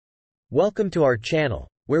Welcome to our channel,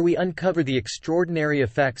 where we uncover the extraordinary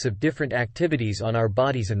effects of different activities on our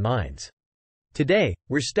bodies and minds. Today,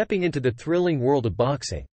 we're stepping into the thrilling world of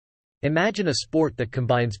boxing. Imagine a sport that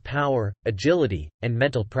combines power, agility, and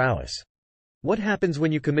mental prowess. What happens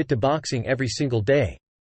when you commit to boxing every single day?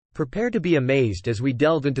 Prepare to be amazed as we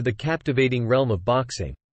delve into the captivating realm of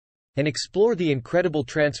boxing and explore the incredible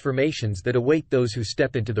transformations that await those who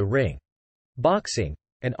step into the ring. Boxing,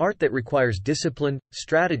 an art that requires discipline,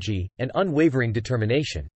 strategy, and unwavering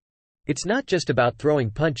determination. It's not just about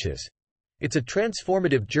throwing punches. It's a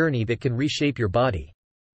transformative journey that can reshape your body,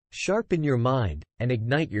 sharpen your mind, and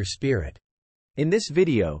ignite your spirit. In this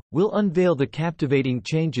video, we'll unveil the captivating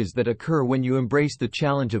changes that occur when you embrace the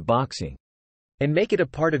challenge of boxing and make it a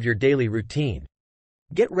part of your daily routine.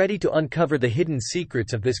 Get ready to uncover the hidden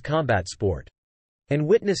secrets of this combat sport and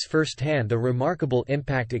witness firsthand the remarkable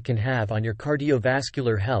impact it can have on your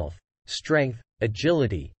cardiovascular health, strength,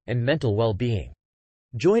 agility, and mental well-being.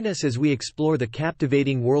 Join us as we explore the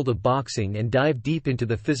captivating world of boxing and dive deep into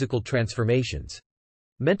the physical transformations,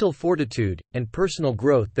 mental fortitude, and personal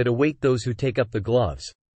growth that await those who take up the gloves.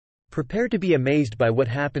 Prepare to be amazed by what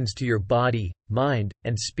happens to your body, mind,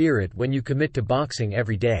 and spirit when you commit to boxing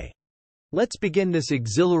every day. Let's begin this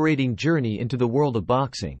exhilarating journey into the world of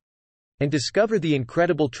boxing and discover the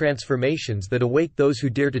incredible transformations that await those who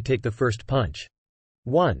dare to take the first punch.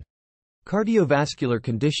 1. Cardiovascular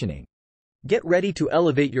conditioning. Get ready to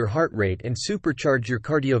elevate your heart rate and supercharge your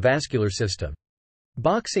cardiovascular system.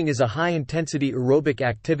 Boxing is a high-intensity aerobic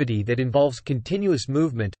activity that involves continuous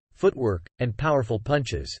movement, footwork, and powerful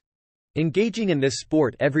punches. Engaging in this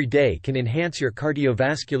sport every day can enhance your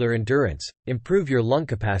cardiovascular endurance, improve your lung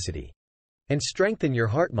capacity, and strengthen your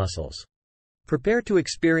heart muscles. Prepare to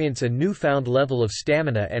experience a newfound level of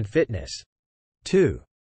stamina and fitness. 2.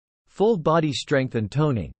 Full body strength and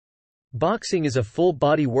toning. Boxing is a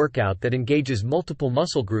full-body workout that engages multiple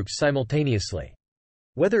muscle groups simultaneously.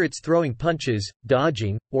 Whether it's throwing punches,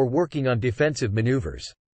 dodging, or working on defensive maneuvers,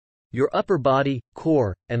 your upper body,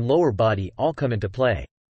 core, and lower body all come into play.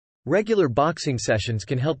 Regular boxing sessions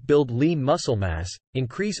can help build lean muscle mass,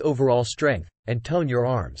 increase overall strength, and tone your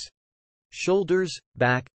arms, shoulders,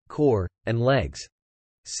 back, core, and legs.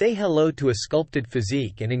 Say hello to a sculpted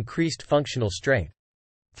physique and increased functional strength.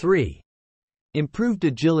 3. Improved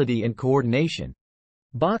agility and coordination.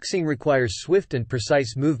 Boxing requires swift and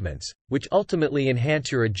precise movements, which ultimately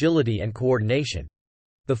enhance your agility and coordination.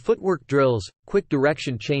 The footwork drills, quick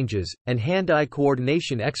direction changes, and hand-eye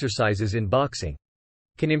coordination exercises in boxing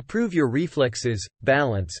can improve your reflexes,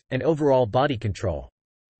 balance, and overall body control.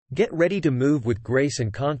 Get ready to move with grace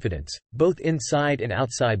and confidence, both inside and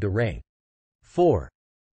outside the ring. 4.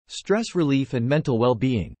 Stress relief and mental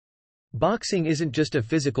well-being. Boxing isn't just a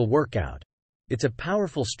physical workout. It's a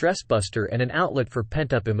powerful stress buster and an outlet for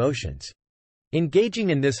pent-up emotions. Engaging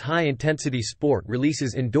in this high-intensity sport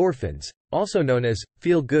releases endorphins, also known as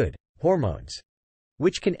feel-good hormones,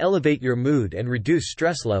 which can elevate your mood and reduce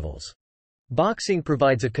stress levels. Boxing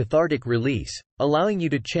provides a cathartic release, allowing you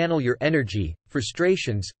to channel your energy,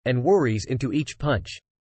 frustrations, and worries into each punch,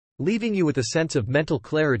 leaving you with a sense of mental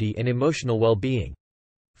clarity and emotional well-being.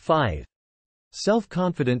 5.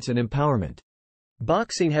 Self-confidence and empowerment.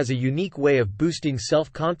 Boxing has a unique way of boosting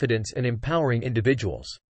self-confidence and empowering individuals.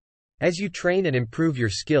 As you train and improve your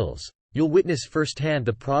skills, you'll witness firsthand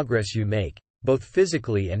the progress you make, both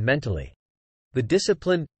physically and mentally. The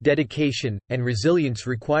discipline, dedication, and resilience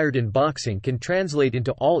required in boxing can translate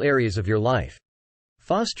into all areas of your life,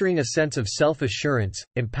 fostering a sense of self-assurance,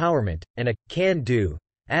 empowerment, and a can-do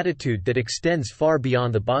attitude that extends far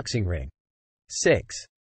beyond the boxing ring. 6.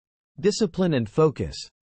 Discipline and focus.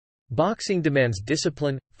 Boxing demands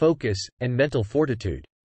discipline, focus, and mental fortitude.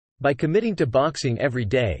 By committing to boxing every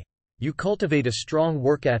day, you cultivate a strong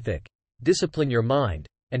work ethic, discipline your mind,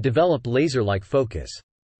 and develop laser-like focus.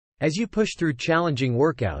 As you push through challenging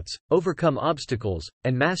workouts, overcome obstacles,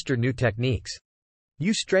 and master new techniques,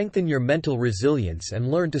 you strengthen your mental resilience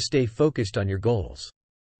and learn to stay focused on your goals.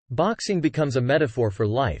 Boxing becomes a metaphor for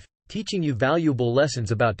life, teaching you valuable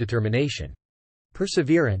lessons about determination,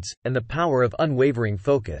 perseverance, and the power of unwavering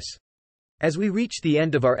focus. As we reach the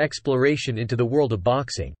end of our exploration into the world of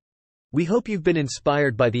boxing, we hope you've been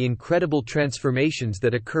inspired by the incredible transformations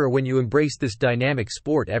that occur when you embrace this dynamic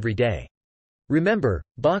sport every day. Remember,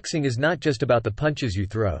 boxing is not just about the punches you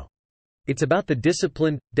throw. It's about the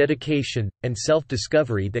discipline, dedication, and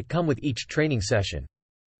self-discovery that come with each training session.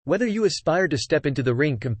 Whether you aspire to step into the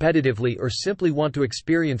ring competitively or simply want to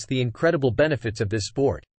experience the incredible benefits of this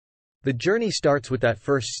sport, the journey starts with that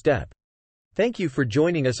first step. Thank you for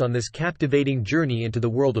joining us on this captivating journey into the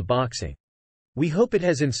world of boxing. We hope it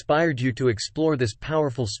has inspired you to explore this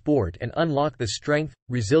powerful sport and unlock the strength,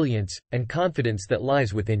 resilience, and confidence that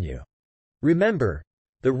lies within you. Remember,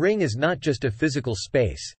 the ring is not just a physical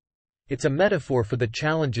space. It's a metaphor for the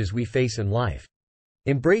challenges we face in life.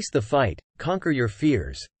 Embrace the fight, conquer your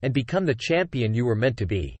fears, and become the champion you were meant to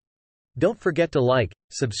be. Don't forget to like,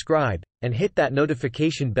 subscribe, and hit that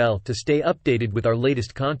notification bell to stay updated with our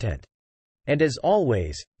latest content. And as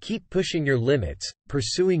always, keep pushing your limits,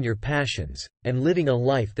 pursuing your passions, and living a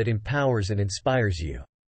life that empowers and inspires you.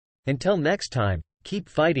 Until next time, keep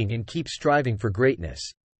fighting and keep striving for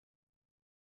greatness.